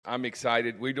I'm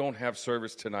excited. We don't have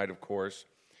service tonight, of course,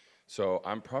 so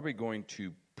I'm probably going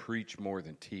to preach more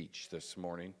than teach this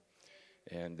morning,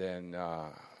 and then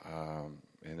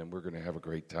we're going to have a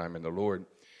great time in the Lord.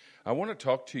 I want to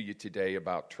talk to you today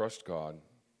about trust God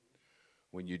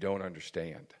when you don't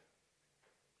understand.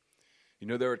 You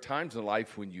know, there are times in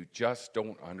life when you just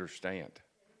don't understand.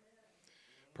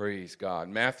 Praise God.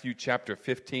 Matthew chapter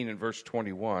 15 and verse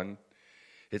 21.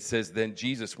 It says, Then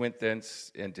Jesus went thence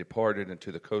and departed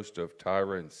into the coast of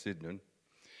Tyre and Sidon.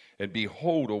 And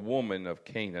behold, a woman of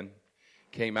Canaan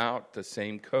came out the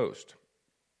same coast,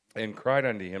 and cried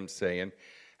unto him, saying,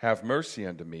 Have mercy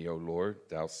unto me, O Lord,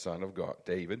 thou son of God,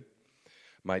 David.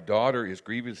 My daughter is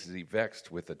grievously vexed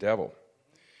with the devil.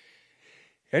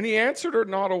 And he answered her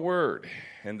not a word.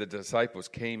 And the disciples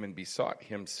came and besought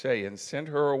him, saying, Send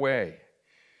her away,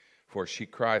 for she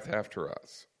crieth after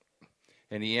us.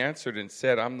 And he answered and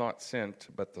said, I'm not sent,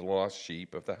 but the lost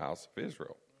sheep of the house of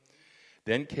Israel.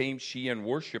 Then came she and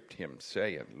worshipped him,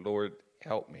 saying, Lord,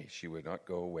 help me. She would not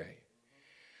go away.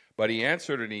 But he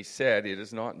answered and he said, It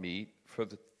is not meet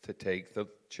to take the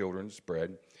children's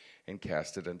bread and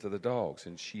cast it unto the dogs.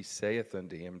 And she saith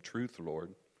unto him, Truth,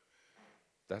 Lord.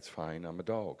 That's fine, I'm a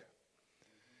dog.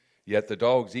 Yet the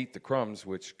dogs eat the crumbs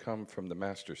which come from the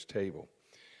master's table.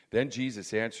 Then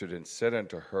Jesus answered and said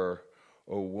unto her,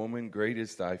 O woman, great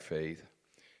is thy faith,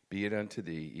 be it unto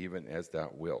thee, even as thou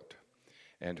wilt.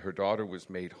 And her daughter was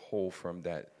made whole from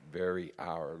that very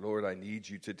hour. Lord, I need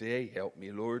you today. Help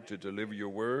me, Lord, to deliver your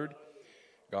word.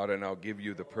 God, and I'll give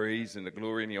you the praise and the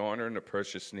glory and the honor in the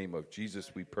precious name of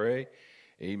Jesus, we pray.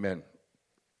 Amen.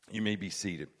 You may be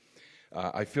seated.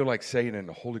 I feel like saying in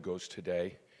the Holy Ghost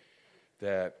today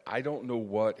that I don't know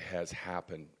what has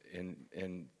happened.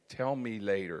 And tell me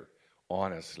later,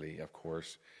 honestly, of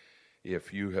course,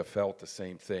 if you have felt the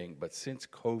same thing. But since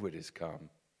COVID has come,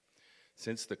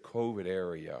 since the COVID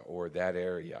area or that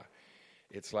area,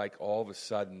 it's like all of a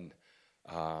sudden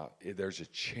there's a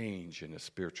change in the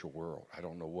spiritual world. I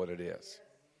don't know what it is.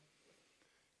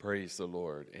 Praise the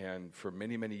Lord. And for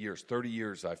many, many years, 30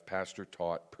 years, I've pastored,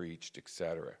 taught, preached,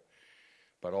 etc.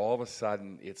 But all of a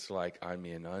sudden, it's like I'm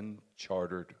in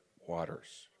uncharted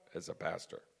waters as a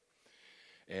pastor.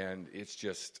 And it's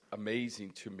just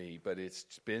amazing to me, but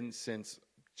it's been since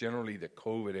generally the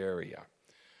COVID area.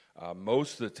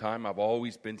 Most of the time, I've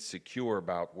always been secure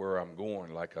about where I'm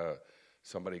going, like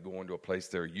somebody going to a place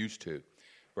they're used to.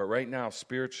 But right now,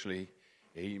 spiritually,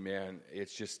 amen,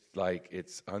 it's just like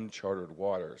it's uncharted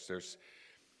waters.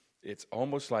 It's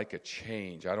almost like a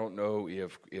change. I don't know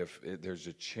if there's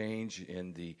a change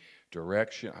in the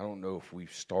direction. I don't know if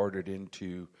we've started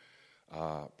into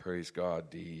praise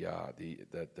God, the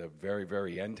very,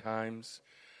 very end times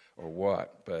or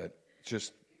what, but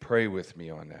just pray with me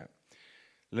on that.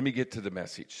 Let me get to the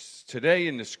message. Today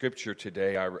in the scripture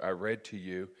today, I read to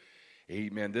you,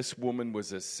 amen, this woman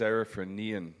was a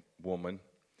Seraphonian woman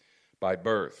by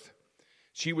birth.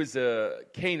 She was a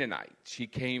Canaanite. She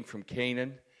came from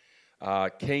Canaan.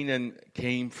 Canaan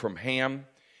came from Ham.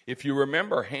 If you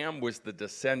remember, Ham was the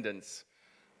descendants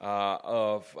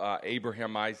of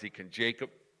Abraham, Isaac, and Jacob,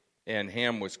 and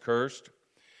Ham was cursed.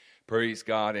 Praise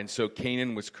God. And so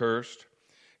Canaan was cursed.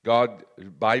 God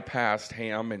bypassed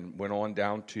Ham and went on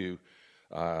down to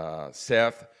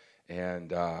Seth and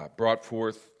brought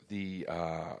forth the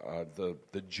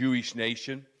Jewish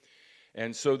nation.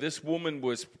 And so this woman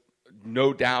was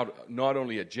no doubt not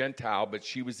only a Gentile, but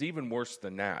she was even worse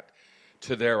than that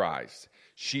to their eyes.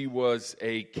 She was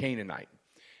a Canaanite.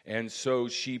 And so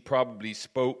she probably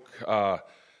spoke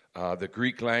the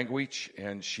Greek language,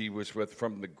 and she was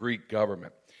from the Greek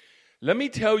government. Let me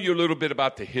tell you a little bit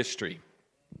about the history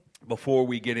before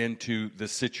we get into the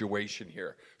situation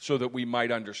here, so that we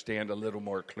might understand a little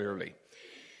more clearly.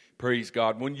 Praise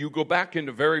God. When you go back in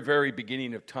the very, very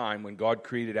beginning of time, when God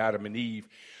created Adam and Eve,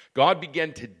 God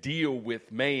began to deal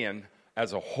with man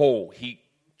as a whole. He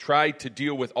tried to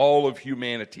deal with all of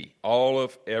humanity, all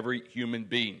of every human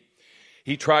being.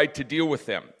 He tried to deal with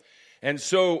them. And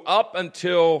so up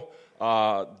until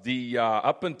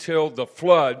the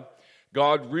flood,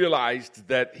 God realized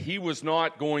that he was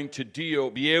not going to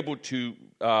be able to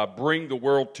bring the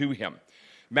world to him.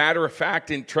 Matter of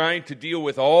fact, in trying to deal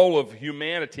with all of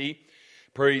humanity,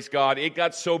 praise God, it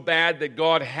got so bad that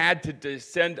God had to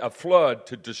send a flood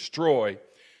to destroy,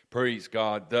 praise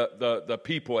God, the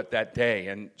people at that day,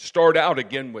 and start out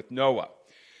again with Noah.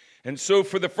 And so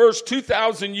for the first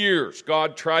 2,000 years,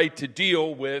 God tried to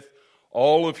deal with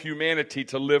all of humanity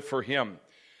to live for him.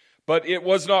 But it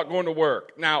was not going to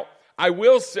work. Now, I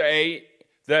will say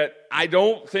that I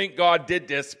don't think God did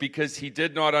this because he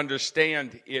did not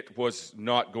understand it was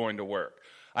not going to work.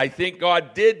 I think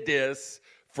God did this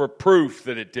for proof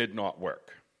that it did not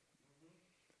work.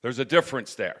 There's a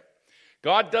difference there.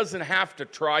 God doesn't have to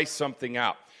try something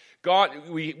out.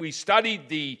 We studied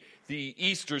the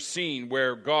Easter scene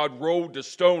where God rolled the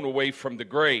stone away from the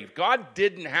grave. God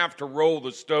didn't have to roll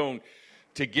the stone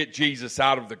to get Jesus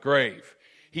out of the grave.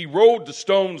 He rolled the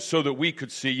stone so that we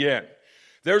could see in.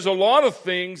 There's a lot of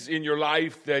things in your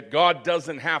life that God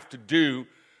doesn't have to do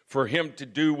for him to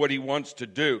do what he wants to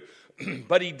do.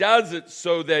 But he does it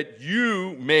so that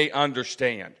you may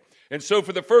understand. And so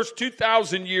for the first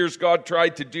 2,000 years, God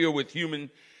tried to deal with human,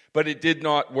 but it did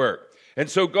not work. And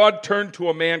so God turned to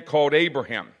a man called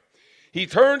Abraham. He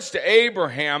turns to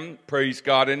Abraham, praise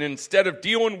God, and instead of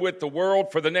dealing with the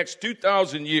world for the next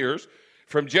 2,000 years,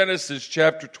 from Genesis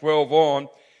chapter 12 on,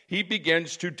 he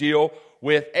begins to deal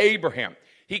with Abraham.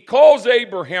 He calls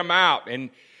Abraham out, and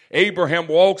Abraham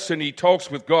walks and he talks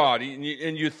with God. And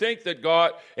you think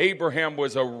that Abraham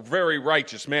was a very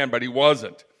righteous man, but he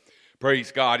wasn't.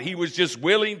 Praise God. He was just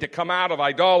willing to come out of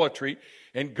idolatry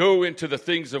and go into the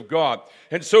things of God.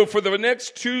 And so for the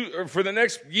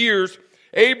next years,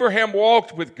 Abraham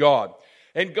walked with God.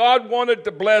 And God wanted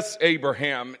to bless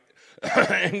Abraham.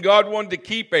 And God wanted to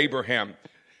keep Abraham.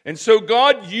 And so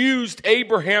God used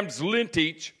Abraham's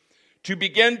lineage to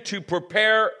begin to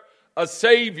prepare a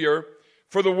Savior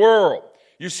for the world.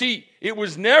 You see, it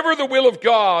was never the will of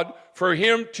God for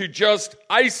him to just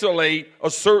isolate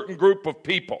a certain group of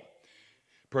people.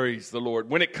 Praise the Lord.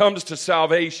 When it comes to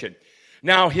salvation.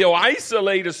 Now, he'll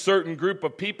isolate a certain group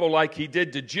of people like he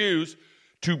did to Jews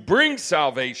to bring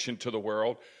salvation to the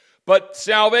world. But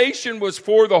salvation was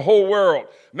for the whole world.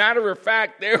 Matter of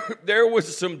fact, there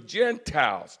was some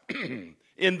Gentiles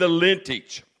in the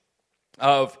lineage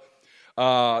of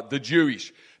the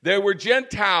Jewish. There were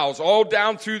Gentiles all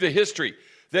down through the history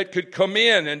that could come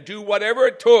in and do whatever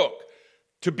it took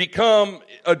to become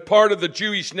a part of the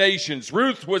Jewish nations.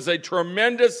 Ruth was a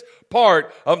tremendous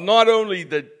part of not only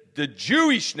the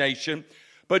Jewish nation,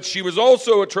 but she was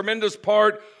also a tremendous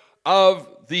part of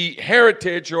the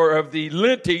heritage or of the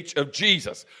lineage of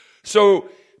Jesus. So,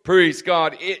 praise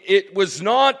God, it was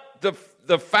not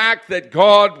the fact that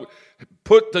God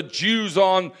put the Jews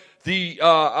on the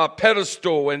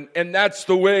pedestal, and that's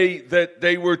the way that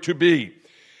they were to be.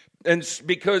 And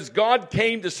because God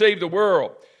came to save the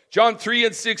world. John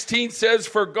 3:16 says,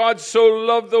 "For God so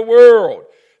loved the world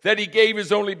that he gave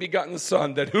his only begotten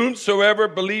Son, that whomsoever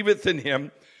believeth in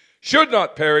him should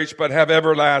not perish, but have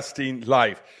everlasting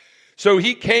life." So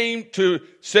he came to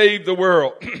save the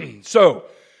world. So,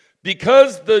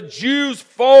 because the Jews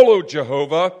followed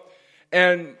Jehovah,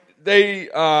 and they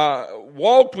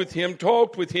walked with him,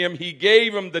 talked with him, he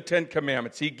gave them the 10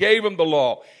 Commandments. He gave them the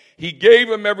law. He gave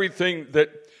them everything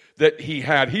that he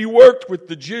had. He worked with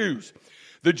the Jews.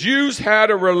 The Jews had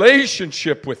a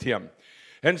relationship with him.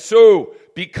 And so,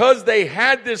 because they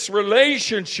had this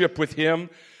relationship with him,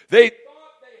 they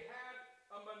thought they had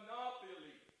a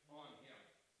monopoly on him.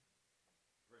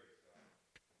 Praise God.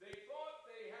 They thought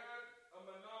they had a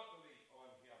monopoly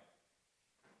on him.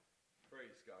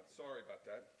 Praise God. Sorry about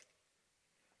that.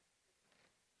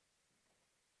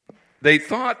 They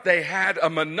thought they had a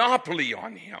monopoly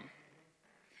on him.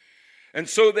 And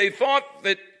so they thought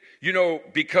that,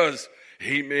 because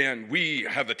amen, we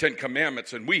have the 10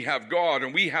 Commandments, and we have God,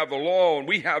 and we have the law, and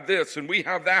we have this, and we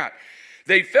have that.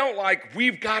 They felt like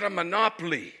we've got a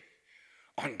monopoly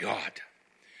on God.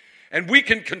 And we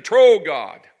can control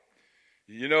God.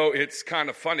 It's kind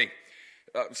of funny.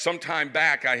 Some time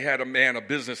back, I had a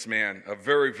businessman, a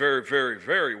very, very, very,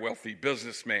 very wealthy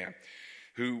businessman,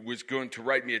 who was going to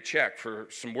write me a check for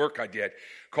some work I did.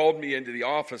 Called me into the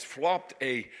office, flopped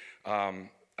a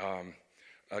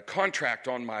contract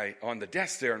on the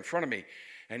desk there in front of me.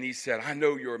 And he said, "I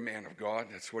know you're a man of God."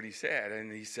 That's what he said. And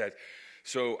he said,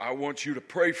 "So I want you to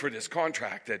pray for this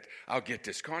contract, that I'll get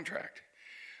this contract."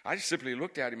 I just simply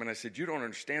looked at him and I said, "You don't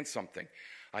understand something."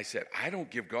 I said, "I don't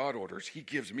give God orders. He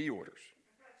gives me orders."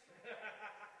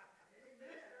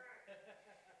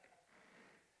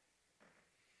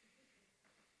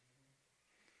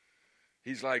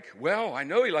 He's like, "Well, I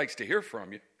know he likes to hear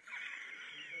from you."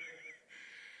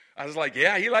 I was like,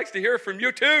 "Yeah, he likes to hear from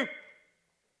you too."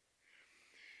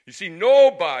 You see,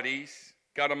 nobody's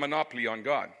got a monopoly on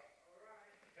God.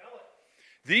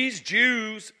 These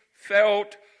Jews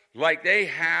felt like they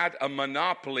had a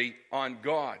monopoly on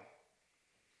God.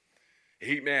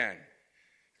 Amen.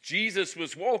 Jesus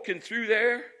was walking through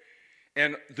there,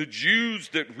 and the Jews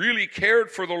that really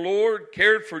cared for the Lord,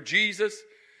 cared for Jesus,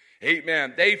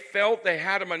 amen, they felt they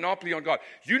had a monopoly on God.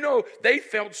 They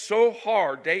felt so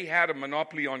hard they had a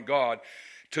monopoly on God,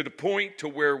 to the point to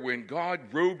where when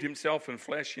God robed himself in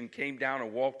flesh and came down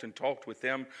and walked and talked with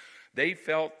them, They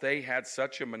felt they had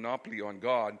such a monopoly on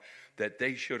God that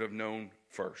they should have known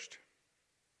first.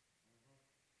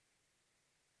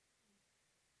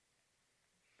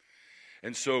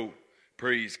 And so,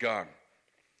 praise God.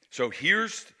 So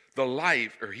here's the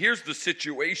life, or here's the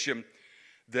situation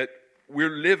that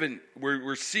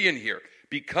we're seeing here.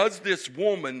 Because this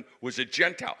woman was a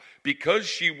Gentile, because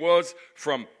she was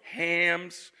from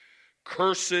Ham's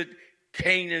cursed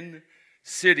Canaan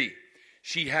city,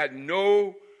 she had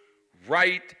no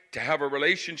right to have a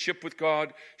relationship with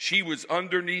God. She was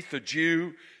underneath a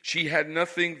Jew. She had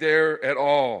nothing there at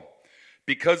all.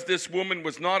 Because this woman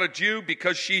was not a Jew,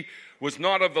 because she was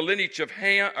not of the lineage of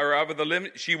Ham,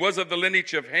 she was of the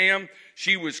lineage of Ham,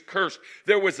 she was cursed.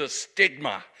 There was a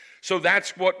stigma. So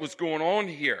that's what was going on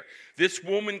here. This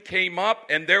woman came up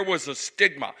and there was a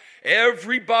stigma.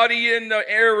 Everybody in the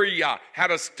area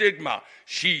had a stigma.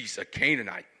 She's a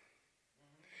Canaanite.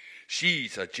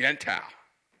 She's a Gentile.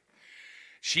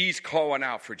 She's calling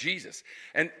out for Jesus.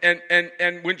 And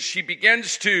when she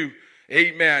begins to,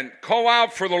 amen, call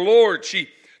out for the Lord,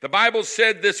 the Bible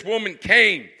said this woman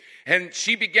came and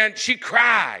she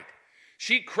cried.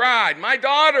 She cried, my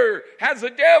daughter has a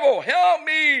devil. Help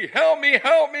me, help me,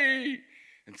 help me.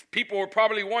 And people were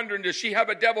probably wondering, does she have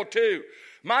a devil too?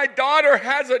 My daughter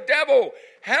has a devil.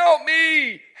 Help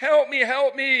me, help me,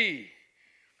 help me.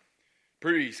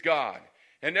 Praise God.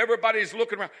 And everybody's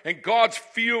looking around.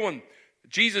 And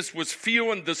Jesus was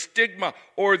feeling the stigma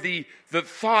or the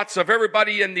thoughts of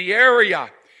everybody in the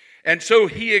area. And so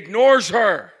he ignores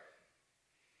her.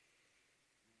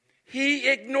 He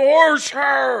ignores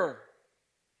her.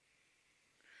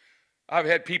 I've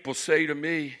had people say to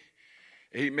me,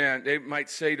 amen, they might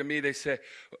say to me, they say,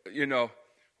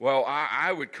 well,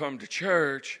 I would come to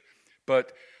church,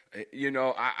 but,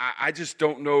 I just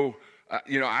don't know,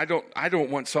 I don't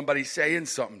want somebody saying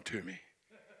something to me.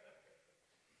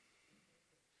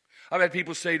 I've had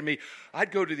people say to me,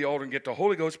 I'd go to the altar and get the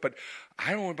Holy Ghost, but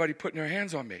I don't want anybody putting their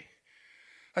hands on me.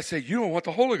 I say, you don't want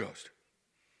the Holy Ghost.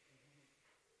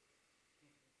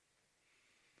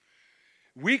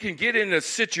 We can get in a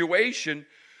situation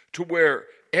to where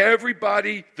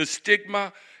everybody, the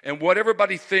stigma and what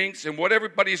everybody thinks and what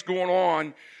everybody's going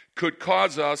on could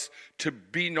cause us to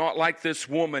be not like this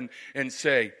woman and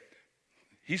say,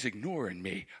 he's ignoring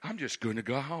me. I'm just going to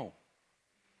go home.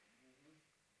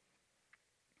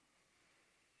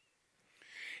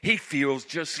 He feels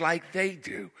just like they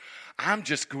do. I'm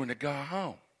just going to go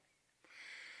home.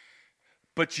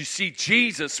 But you see,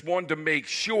 Jesus wanted to make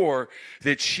sure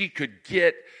that she could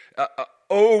get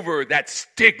over that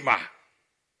stigma,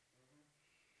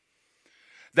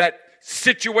 that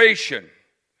situation,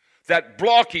 that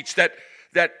blockage,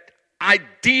 that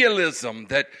idealism,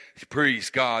 that, praise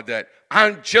God, that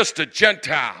I'm just a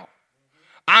Gentile.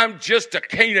 I'm just a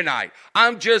Canaanite.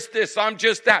 I'm just this. I'm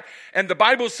just that. And the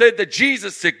Bible said that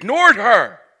Jesus ignored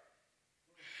her.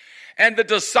 And the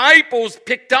disciples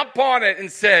picked up on it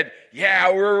and said,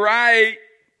 yeah, we're right.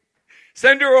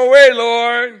 Send her away,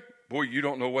 Lord. Boy, you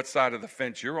don't know what side of the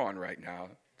fence you're on right now,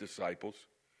 disciples.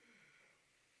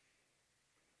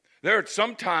 There are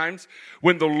some times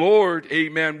when the Lord,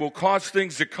 amen, will cause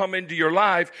things to come into your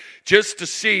life just to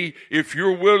see if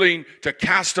you're willing to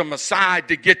cast them aside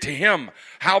to get to Him.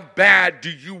 How bad do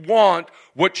you want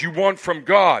what you want from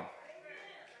God?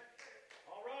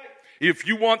 If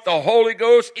you want the Holy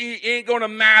Ghost, it ain't going to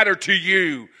matter to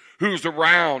you who's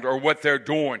around or what they're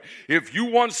doing. If you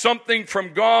want something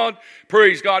from God,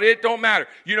 praise God, it don't matter.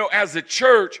 As a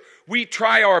church, we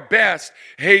try our best,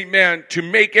 amen, to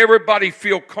make everybody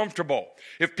feel comfortable.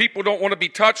 If people don't want to be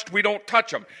touched, we don't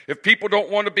touch them. If people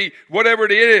don't want to be, whatever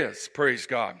it is, praise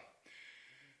God.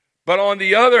 But on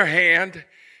the other hand,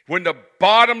 when the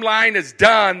bottom line is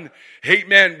done,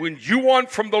 amen, when you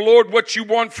want from the Lord what you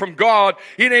want from God,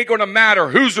 it ain't going to matter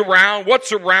who's around, what's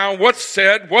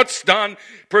said, what's done.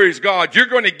 Praise God. You're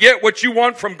going to get what you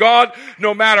want from God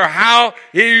no matter how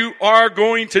you are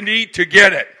going to need to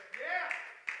get it.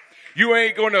 You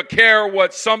ain't going to care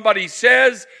what somebody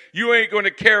says. You ain't going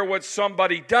to care what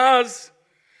somebody does.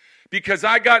 Because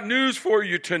I got news for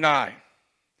you tonight.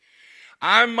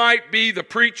 I might be the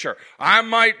preacher. I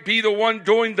might be the one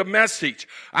doing the message.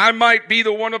 I might be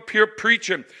the one up here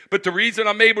preaching. But the reason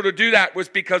I'm able to do that was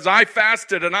because I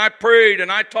fasted and I prayed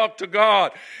and I talked to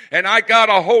God. And I got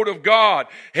a hold of God.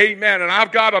 Amen. And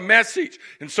I've got a message.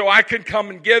 And so I can come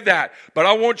and give that. But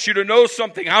I want you to know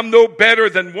something. I'm no better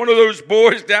than one of those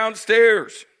boys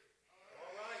downstairs.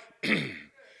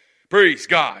 Praise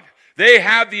God. They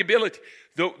have the ability.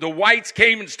 The whites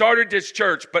came and started this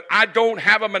church, but I don't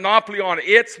have a monopoly on it.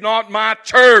 It's not my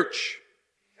church.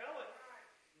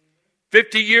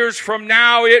 50 years from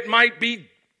now, it might be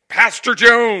Pastor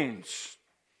Jones.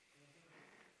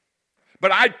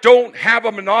 But I don't have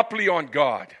a monopoly on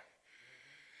God.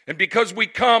 And because we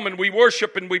come and we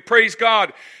worship and we praise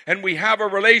God and we have a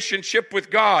relationship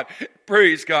with God,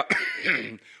 praise God,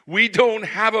 we don't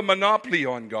have a monopoly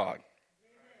on God.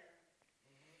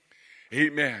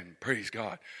 Amen. Praise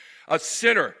God. A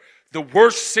sinner, the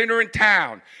worst sinner in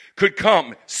town, could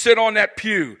come, sit on that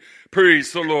pew,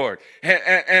 praise the Lord,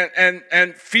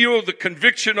 and feel the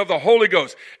conviction of the Holy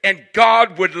Ghost. And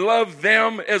God would love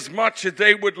them as much as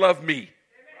they would love me.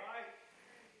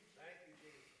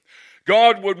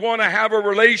 God would want to have a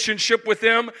relationship with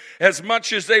them as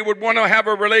much as they would want to have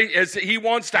as He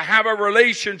wants to have a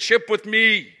relationship with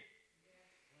me.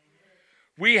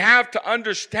 We have to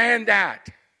understand that.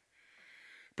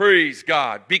 Praise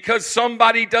God. Because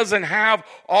somebody doesn't have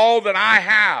all that I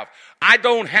have. I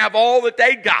don't have all that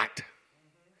they got.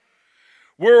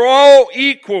 We're all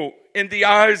equal in the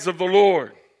eyes of the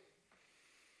Lord.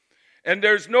 And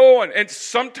there's no one. And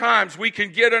sometimes we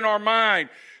can get in our mind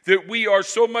that we are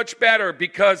so much better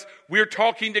because we're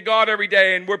talking to God every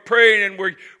day and we're praying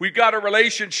and we've got a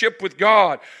relationship with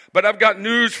God. But I've got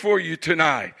news for you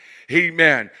tonight.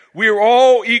 Amen. We're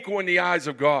all equal in the eyes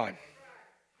of God.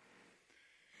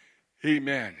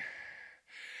 Amen.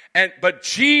 But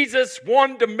Jesus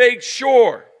wanted to make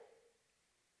sure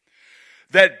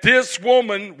that this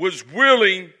woman was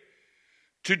willing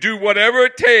to do whatever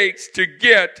it takes to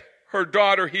get her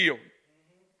daughter healed.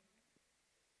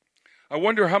 I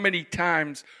wonder how many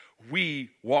times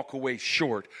we walk away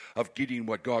short of getting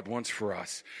what God wants for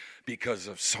us because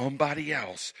of somebody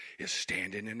else is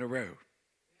standing in the road.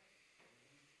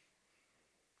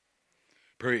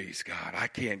 Praise God. I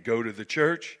can't go to the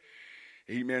church.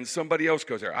 Amen. Somebody else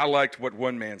goes there. I liked what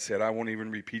one man said. I won't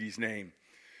even repeat his name.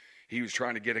 He was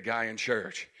trying to get a guy in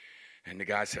church. And the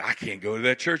guy said, I can't go to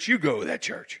that church. You go to that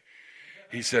church.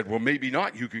 He said, well, maybe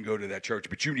not you can go to that church,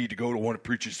 but you need to go to one that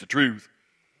preaches the truth.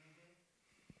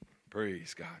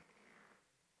 Praise God.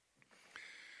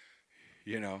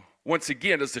 You know, once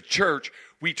again, as a church,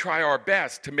 we try our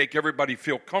best to make everybody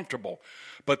feel comfortable.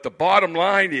 But the bottom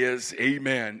line is,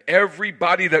 amen,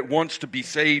 everybody that wants to be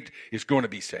saved is going to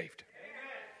be saved.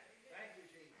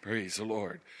 Praise the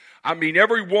Lord. I mean,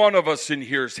 every one of us in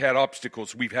here has had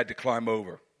obstacles we've had to climb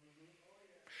over.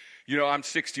 You know, I'm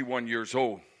 61 years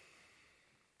old.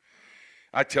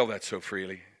 I tell that so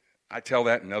freely. I tell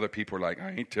that and other people are like,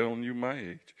 I ain't telling you my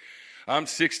age. I'm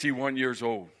 61 years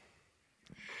old.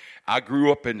 I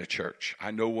grew up in the church.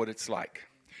 I know what it's like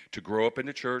to grow up in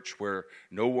the church where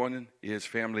no one is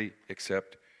family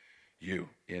except you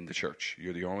in the church.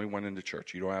 You're the only one in the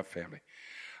church. You don't have family.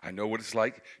 I know what it's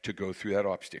like to go through that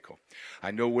obstacle.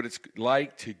 I know what it's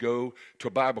like to go to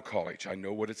a Bible college. I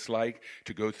know what it's like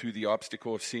to go through the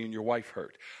obstacle of seeing your wife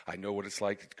hurt. I know what it's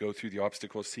like to go through the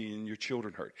obstacle of seeing your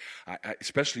children hurt,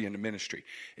 especially in the ministry.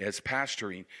 As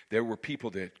pastoring, there were people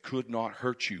that could not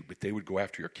hurt you, but they would go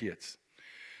after your kids.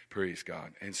 Praise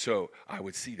God. And so I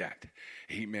would see that.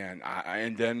 Amen.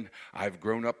 And then I've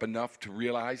grown up enough to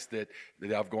realize that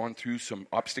I've gone through some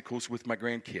obstacles with my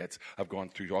grandkids. I've gone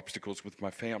through obstacles with my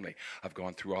family. I've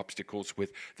gone through obstacles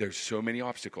there's so many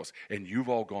obstacles. And you've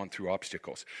all gone through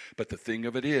obstacles. But the thing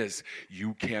of it is,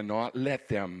 you cannot let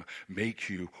them make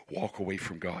you walk away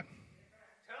from God.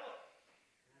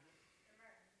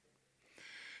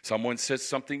 Someone says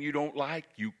something you don't like,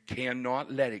 you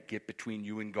cannot let it get between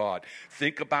you and God.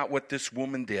 Think about what this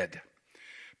woman did.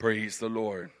 Praise the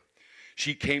Lord.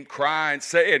 She came crying,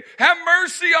 saying, have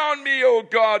mercy on me, O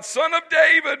God, Son of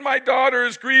David. My daughter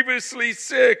is grievously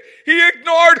sick. He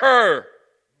ignored her.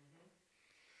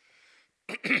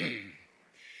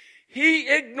 He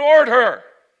ignored her.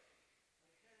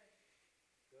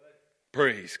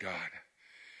 Praise God.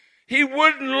 He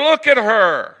wouldn't look at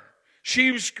her.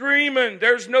 She was screaming.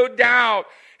 There's no doubt.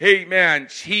 Amen.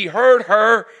 He heard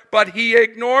her, but he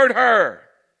ignored her.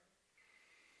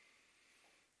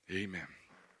 Amen.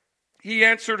 He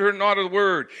answered her not a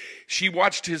word. She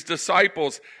watched his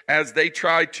disciples as they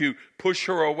tried to push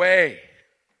her away.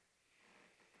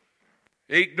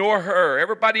 Ignore her.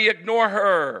 Everybody ignore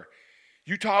her.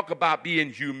 You talk about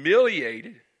being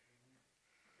humiliated.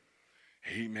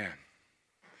 Amen.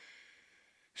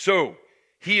 So,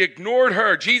 he ignored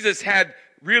her. Jesus had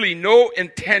really no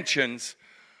intentions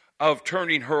of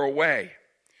turning her away.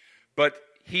 But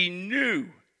he knew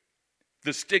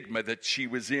the stigma that she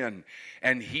was in.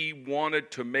 And he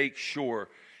wanted to make sure,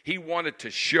 he wanted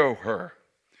to show her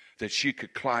that she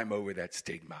could climb over that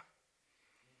stigma.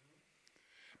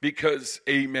 Because,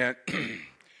 amen,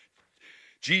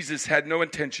 Jesus had no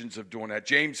intentions of doing that.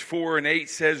 James 4:8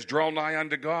 says, draw nigh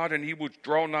unto God and he will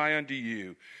draw nigh unto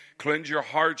you. Cleanse your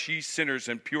hearts, ye sinners,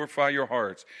 and purify your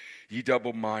hearts, ye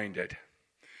double-minded.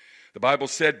 The Bible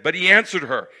said, but he answered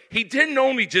her. He didn't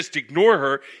only just ignore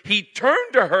her. He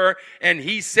turned to her and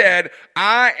he said,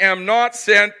 I am not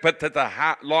sent but to the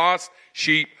lost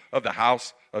sheep of the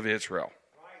house of Israel.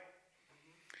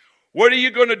 What are you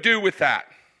going to do with that?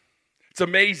 It's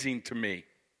amazing to me.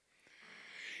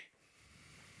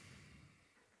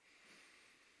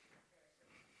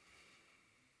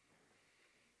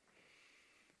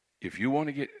 If you want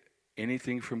to get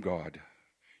anything from God,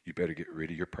 you better get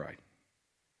rid of your pride.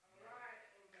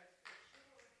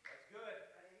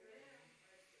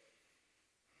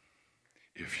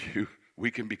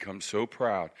 We can become so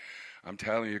proud. I'm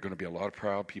telling you, you're going to be a lot of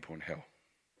proud people in hell.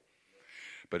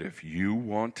 But if you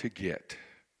want to get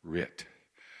rid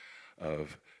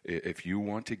of, if you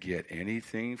want to get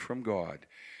anything from God,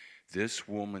 this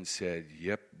woman said,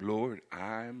 yep, Lord,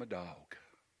 I'm a dog.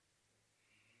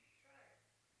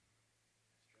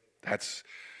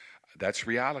 That's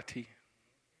reality.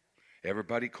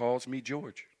 Everybody calls me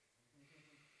George.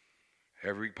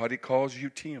 Everybody calls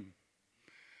you Tim.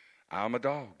 I'm a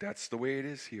dog. That's the way it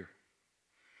is here.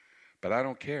 But I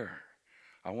don't care.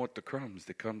 I want the crumbs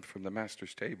that come from the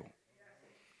master's table.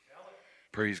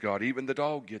 Praise God. Even the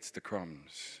dog gets the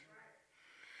crumbs.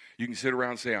 You can sit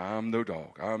around and say, I'm no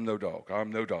dog. I'm no dog.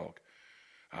 I'm no dog.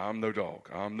 I'm no dog.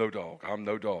 I'm no dog. I'm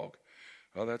no dog.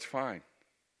 Well, that's fine.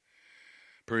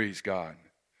 Praise God.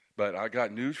 But I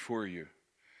got news for you.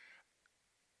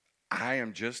 I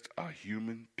am just a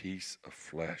human piece of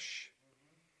flesh.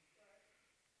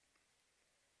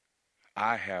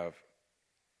 I have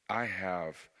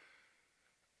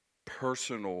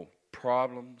personal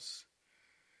problems.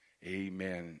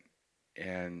 Amen.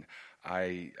 And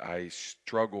I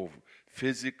struggle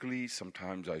physically.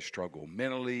 Sometimes I struggle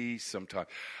mentally. Sometimes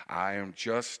I am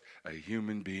just a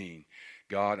human being.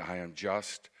 God, I am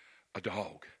just a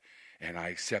dog. And I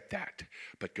accept that.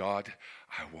 But God,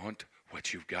 I want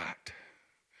what you've got.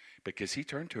 Because he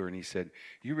turned to her and he said,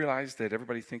 you realize that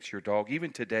everybody thinks you're a dog?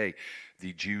 Even today,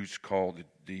 the Jews call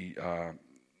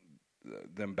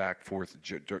them back forth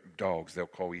dogs. They'll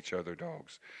call each other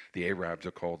dogs. The Arabs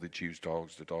will call the Jews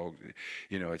dogs. The dogs,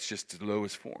 it's just the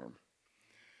lowest form.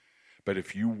 But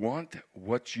if you want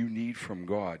what you need from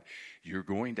God, you're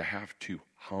going to have to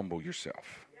humble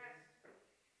yourself.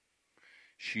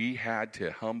 She had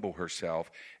to humble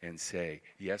herself and say,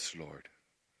 yes, Lord,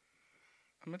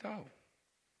 I'm a dog.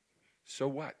 So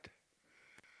what?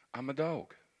 I'm a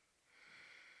dog.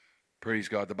 Praise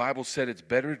God. The Bible said it's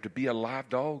better to be a live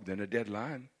dog than a dead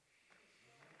lion.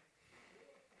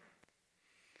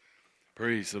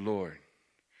 Praise the Lord.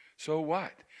 So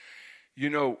what?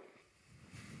 Here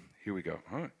we go.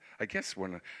 Huh? I guess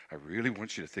when I really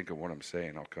want you to think of what I'm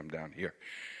saying, I'll come down here.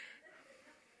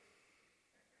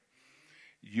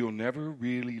 You'll never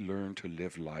really learn to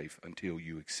live life until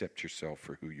you accept yourself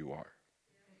for who you are.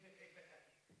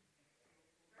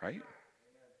 Right?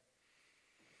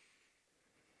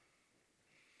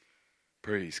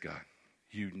 Praise God.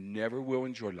 You never will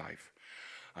enjoy life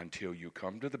until you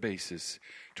come to the basis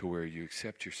to where you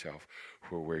accept yourself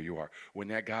for where you are. When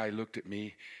that guy looked at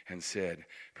me and said,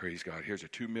 praise God, here's a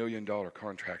 $2 million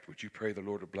contract. Would you pray the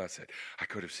Lord will bless it? I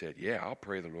could have said, yeah, I'll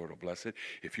pray the Lord will bless it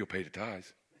if you'll pay the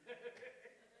tithes.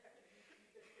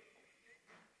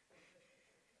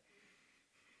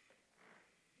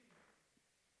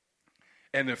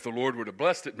 And if the Lord would have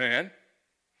blessed it, man,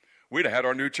 we'd have had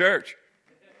our new church.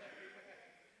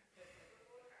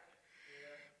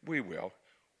 We will.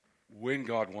 When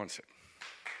God wants it.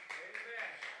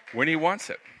 When he wants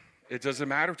it. It doesn't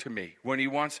matter to me when he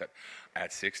wants it.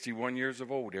 At 61 years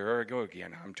of old, there I go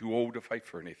again. I'm too old to fight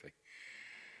for anything.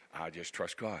 I just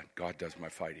trust God. God does my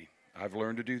fighting. I've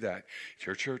learned to do that. It's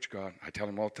your church, God. I tell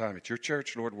him all the time, it's your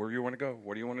church, Lord. Where do you want to go?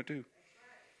 What do you want to do?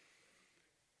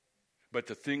 But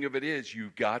the thing of it is,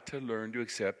 you've got to learn to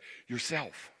accept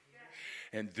yourself.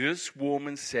 And this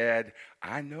woman said,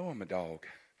 I know I'm a dog.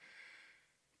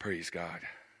 Praise God.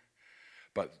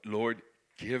 But Lord,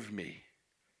 give me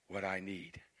what I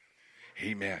need.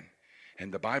 Amen.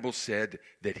 And the Bible said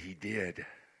that he did.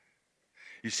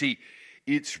 You see,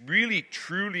 it's really,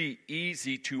 truly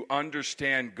easy to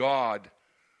understand God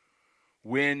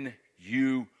when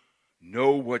you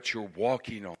know what you're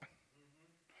walking on.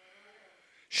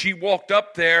 She walked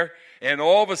up there, and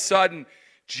all of a sudden,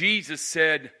 Jesus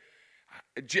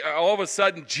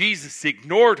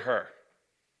ignored her.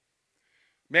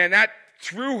 Man, that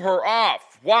threw her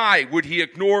off. Why would he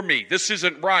ignore me? This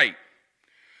isn't right.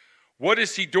 What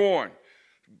is he doing?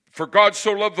 For God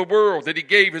so loved the world that he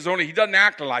gave his only. He doesn't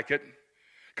act like it.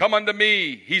 Come unto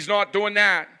me. He's not doing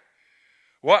that.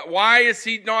 Why is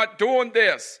he not doing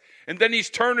this? And then he's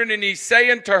turning and he's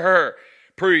saying to her,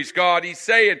 praise God, he's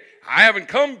saying, I haven't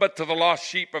come but to the lost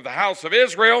sheep of the house of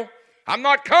Israel. I'm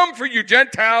not come for you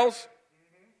Gentiles.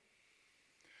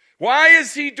 Why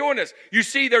is he doing this? You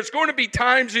see, there's going to be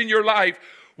times in your life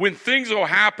when things will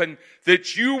happen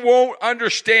that you won't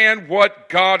understand what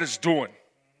God is doing.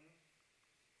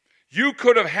 You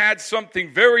could have had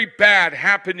something very bad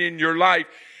happen in your life,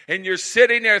 and you're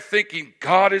sitting there thinking,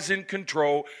 God is in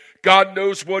control. God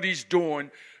knows what he's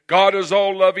doing. God is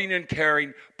all loving and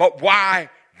caring. But why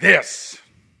this?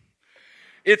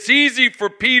 It's easy for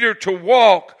Peter to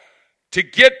walk to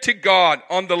get to God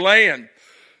on the land.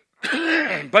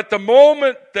 But the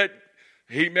moment that,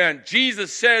 amen,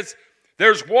 Jesus says,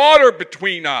 there's water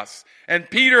between us, and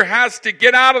Peter has to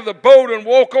get out of the boat and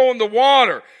walk on the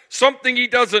water, something he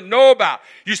doesn't know about.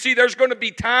 You see, there's going to be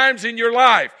times in your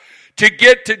life to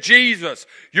get to Jesus.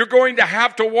 You're going to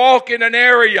have to walk in an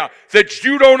area that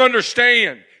you don't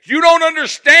understand. You don't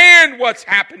understand what's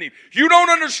happening. You don't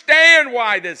understand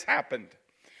why this happened.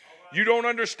 You don't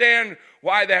understand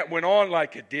why that went on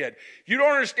like it did. You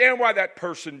don't understand why that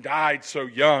person died so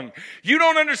young. You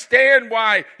don't understand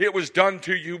why it was done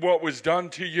to you what was done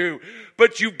to you.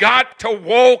 But you got to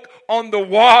walk on the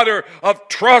water of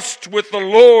trust with the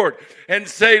Lord and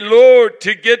say, Lord,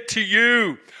 to get to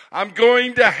you, I'm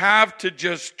going to have to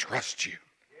just trust you.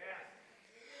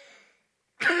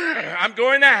 I'm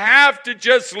going to have to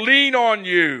just lean on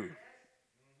you.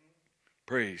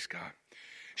 Praise God.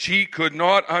 She could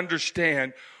not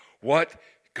understand what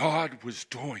God was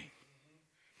doing.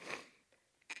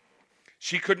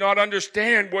 She could not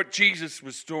understand what Jesus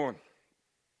was doing.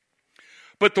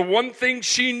 But the one thing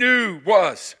she knew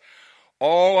was,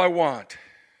 all I want,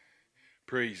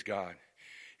 praise God,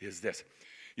 is this.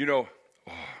 You know,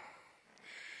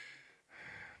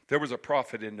 there was a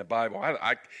prophet in the Bible.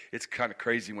 It's kind of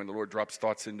crazy when the Lord drops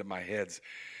thoughts into my head,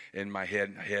 and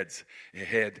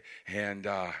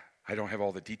I don't have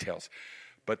all the details.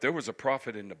 But there was a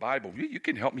prophet in the Bible. You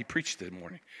can help me preach this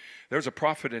morning. There's a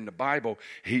prophet in the Bible,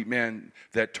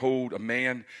 that told a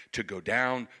man to go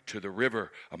down to the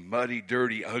river, a muddy,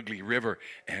 dirty, ugly river,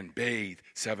 and bathe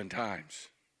 7 times.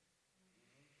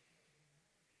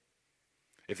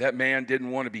 If that man didn't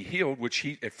want to be healed, which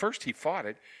at first he fought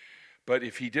it, but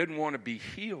if he didn't want to be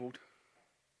healed,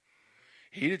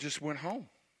 he'd have just went home.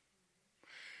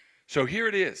 So here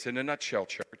it is in a nutshell,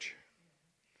 church.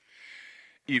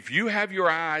 If you have your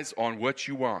eyes on what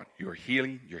you want, your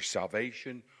healing, your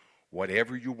salvation,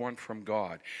 whatever you want from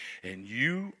God, and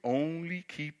you only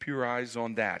keep your eyes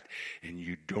on that, and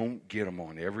you don't get them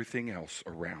on everything else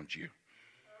around you.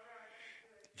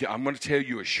 Yeah, I'm going to tell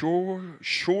you a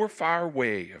surefire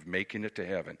way of making it to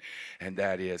heaven, and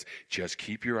that is just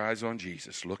keep your eyes on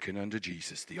Jesus, looking unto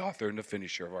Jesus, the author and the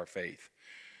finisher of our faith.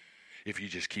 If you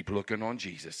just keep looking on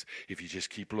Jesus, if you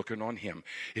just keep looking on him,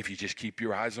 if you just keep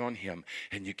your eyes on him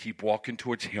and you keep walking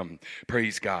towards him,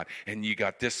 praise God. And you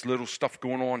got this little stuff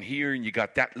going on here and you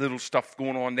got that little stuff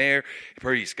going on there,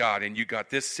 praise God. And you got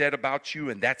this said about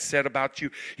you and that said about you.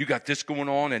 You got this going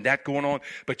on and that going on,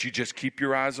 but you just keep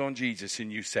your eyes on Jesus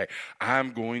and you say,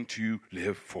 I'm going to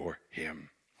live for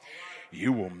him.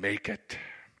 You will make it.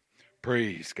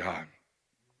 Praise God.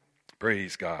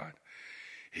 Praise God.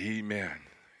 Amen.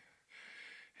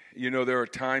 You know, there are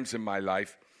times in my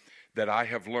life that I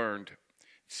have learned,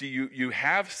 see, you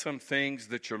have some things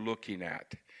that you're looking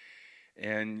at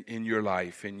and in your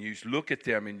life, and you look at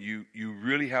them and you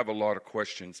really have a lot of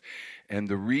questions. And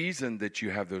the reason that you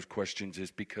have those questions is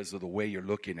because of the way you're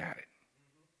looking at it.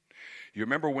 You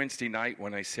remember Wednesday night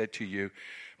when I said to you,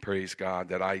 praise God,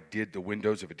 that I did the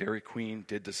windows of a Dairy Queen,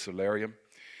 did the solarium?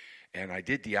 And I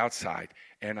did the outside,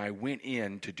 and I went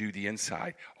in to do the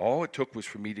inside. All it took was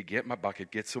for me to get my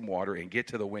bucket, get some water, and get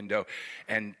to the window.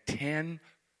 And 12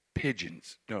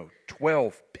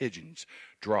 pigeons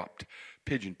dropped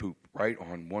pigeon poop right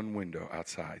on one window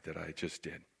outside that I just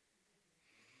did.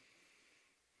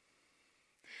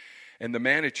 And the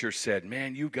manager said,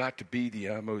 man, you got to be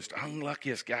the most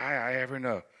unluckiest guy I ever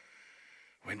know.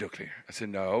 Window clear. I said,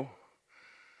 no.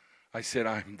 I said,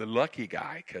 I'm the lucky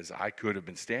guy because I could have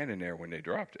been standing there when they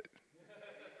dropped it.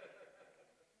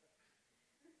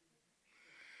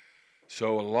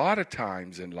 So a lot of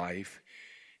times in life,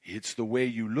 it's the way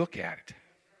you look at it.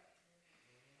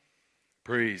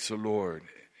 Praise the Lord.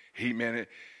 Amen.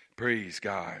 Praise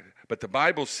God. But the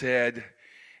Bible said,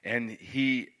 and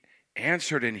he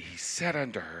answered and he said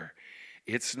unto her,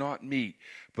 it's not meat.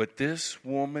 But this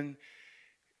woman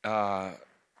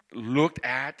looked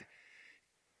at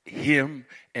him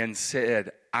and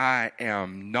said, I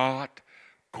am not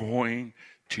going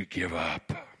to give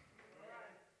up.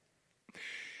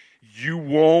 You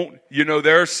won't,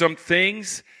 there are some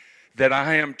things that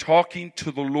I am talking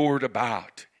to the Lord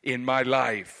about in my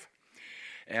life.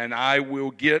 And I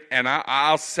will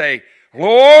I'll say,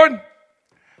 Lord,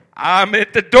 I'm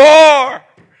at the door.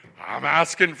 I'm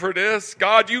asking for this.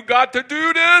 God, you got to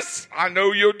do this. I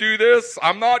know you'll do this.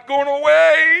 I'm not going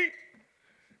away.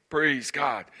 Praise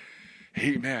God.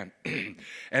 Amen.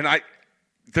 And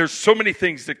there's so many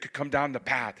things that could come down the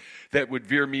path that would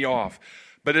veer me off.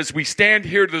 But as we stand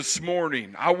here this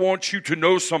morning, I want you to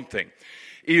know something.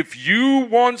 If you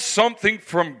want something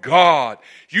from God,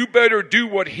 you better do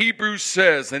what Hebrews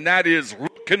says, and that is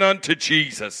looking unto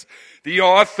Jesus, the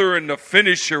author and the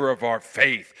finisher of our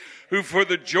faith, who for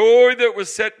the joy that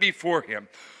was set before him.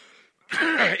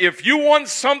 If you want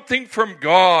something from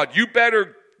God, you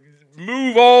better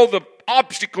move all the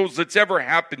obstacles that's ever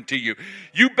happened to you.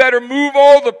 You better move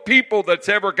all the people that's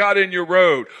ever got in your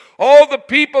road. All the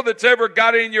people that's ever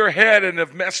got in your head and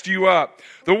have messed you up.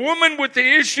 The woman with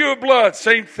the issue of blood,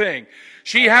 same thing.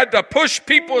 She had to push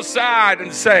people aside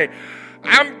and say,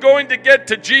 I'm going to get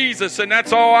to Jesus, and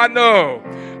that's all I know.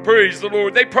 Praise the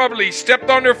Lord. They probably stepped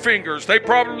on their fingers. They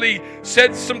probably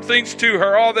said some things to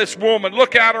her. Oh, this woman,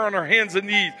 look at her on her hands and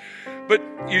knees. But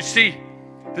you see,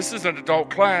 this is an adult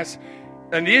class.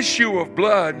 An issue of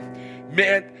blood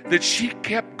meant that she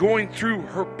kept going through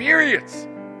her periods.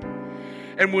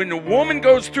 And when a woman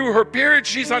goes through her period,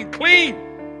 she's unclean.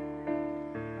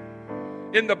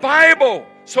 In the Bible.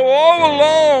 So all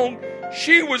along,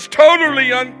 she was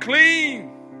totally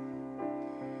unclean.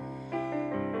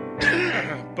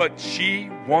 But she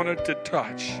wanted to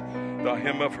touch the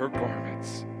hem of her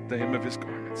garments. The hem of his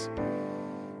garments.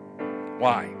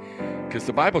 Why? Because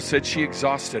the Bible said she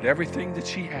exhausted everything that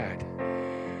she had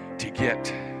to get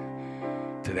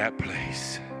to that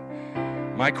place.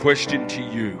 My question to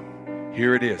you,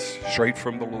 here it is, straight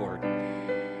from the Lord.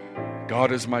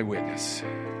 God is my witness.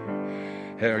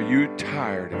 Are you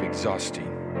tired of exhausting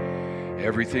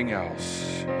everything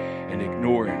else and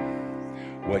ignoring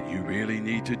what you really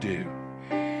need to do?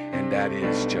 And that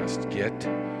is just get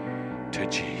to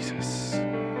Jesus.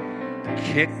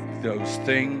 Kick those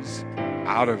things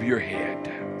out of your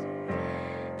head.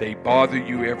 They bother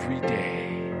you every day.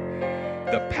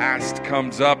 The past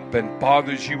comes up and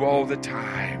bothers you all the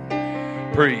time.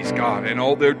 Praise God. And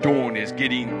all they're doing is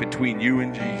getting between you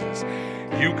and Jesus.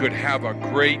 You could have a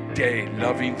great day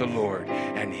loving the Lord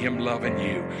and Him loving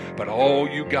you. But all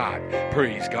you got,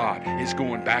 praise God, is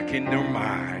going back in your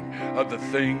mind of the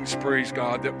things, praise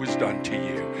God, that was done to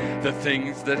you. The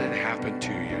things that had happened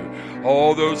to you.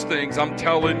 All those things, I'm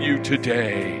telling you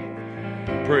today.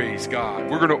 Praise God.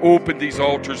 We're going to open these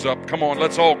altars up. Come on,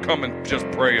 let's all come and just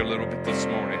pray a little bit this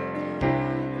morning.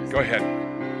 Go ahead.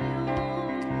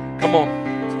 Come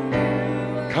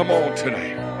on. Come on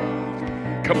tonight.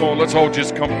 Come on, let's all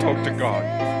just come talk to God.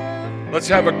 Let's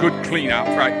have a good clean out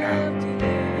right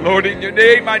now. Lord, in your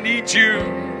name, I need you.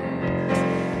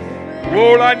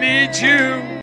 Lord, I need you.